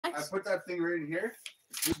I put that thing right in here.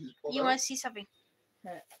 You want to see something?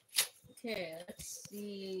 Okay, let's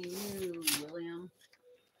see you, William.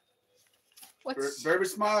 What's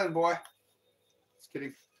Barry's smiling, boy. Just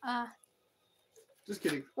kidding. Just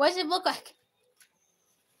kidding. What does it look like?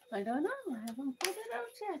 I don't know. I haven't pulled it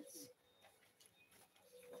out yet.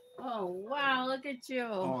 Oh, wow. Look at you.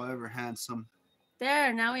 Oh, ever handsome.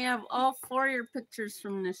 There. Now we have all 4 of your pictures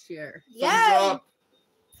from this year. Yeah.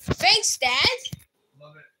 Thanks, Dad.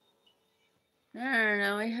 Love it. There.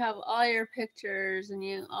 Now we have all your pictures, and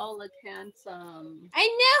you all look handsome. I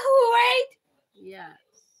know, right? Yes.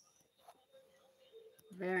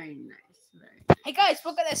 Very nice. Very nice. Hey guys,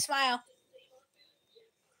 look at that smile.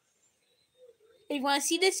 If you want to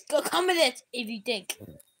see this, go comment it if you think.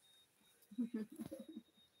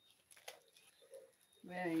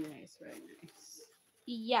 Very nice. Very nice.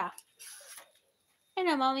 Yeah. I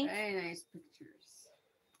know, Mommy. Very nice pictures.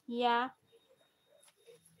 Yeah.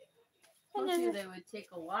 I Told know. you they would take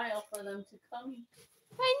a while for them to come.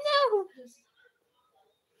 I know.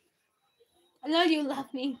 I know you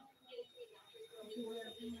love me.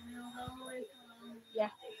 Yeah.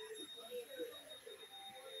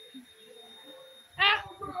 Ah.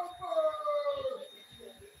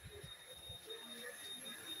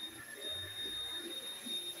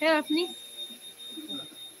 Hey, Anthony.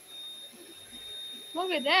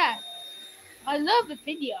 Look at that. I love the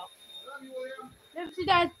video. Let me see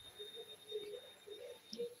that.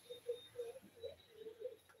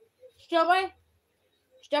 Strawberry?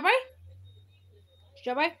 Strawberry?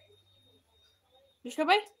 Strawberry? You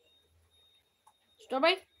strawberry?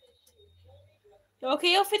 Strawberry? You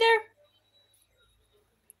okay over there?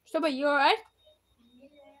 Strawberry, you alright?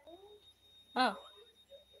 Oh.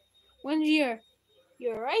 When's your?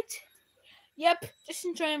 You alright? Yep, just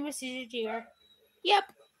enjoying my sister's here. Yep.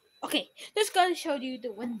 Okay, just gonna show you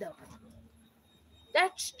the window.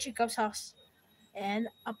 That's Jacob's house. And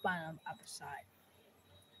up on the other side.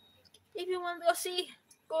 If you want to go see,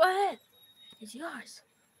 go ahead. It's yours.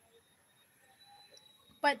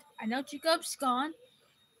 But I know Jacob's gone.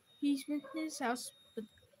 He's been in his house, but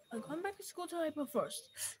I'm going back to school till April 1st.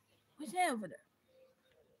 What's that over there?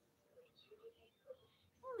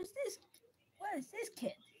 What is this? What is this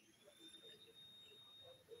kid?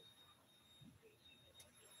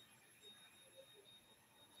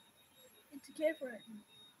 It's a kid for it.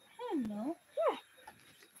 I don't know. Yeah.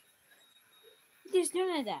 He's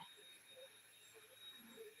doing that.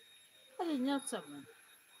 I didn't know someone.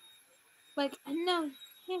 Like, I know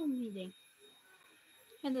him meeting.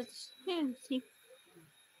 And it's him. See,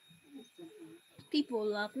 people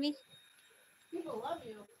love me. People love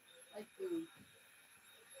you. Like the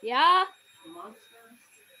Yeah. monsters.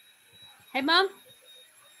 Hey, Mom.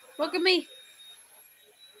 Look at me.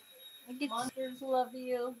 I get Monsters love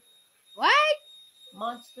you. what?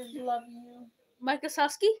 Monsters love you. Mike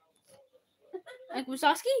Wazowski? Mike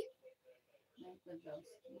Wazowski? Mike Wazowski.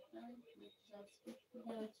 You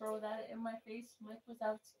gonna throw that in my face, Mike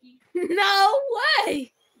Wazowski? No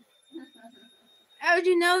way. How would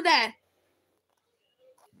you know that?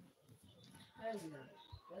 Good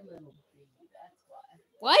little baby, that's why.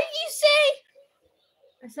 What did you say?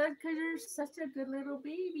 I said because you're such a good little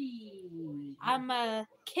baby. I'm a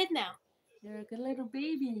kid now. You're a good little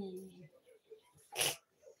baby.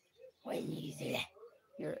 Why did you say that?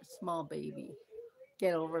 You're a small baby.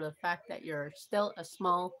 Get over the fact that you're still a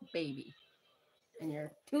small baby. And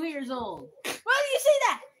you're 2 years old. Why did you say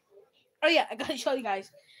that? Oh yeah, I gotta show you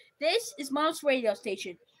guys. This is Mom's radio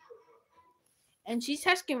station. And she's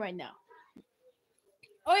testing right now.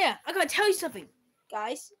 Oh yeah, I gotta tell you something,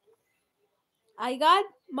 guys. I got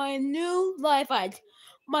my new Wi-Fi.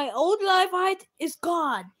 My old Wi-Fi is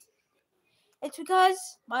gone. It's because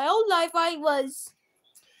my old Wi-Fi was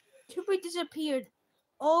super disappeared.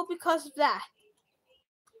 All because of that.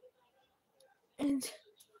 And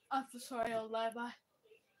I'm so sorry, old Wi-Fi.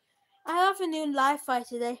 I have a new Wi-Fi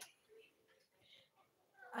today.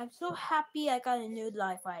 I'm so happy I got a new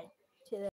Wi-Fi.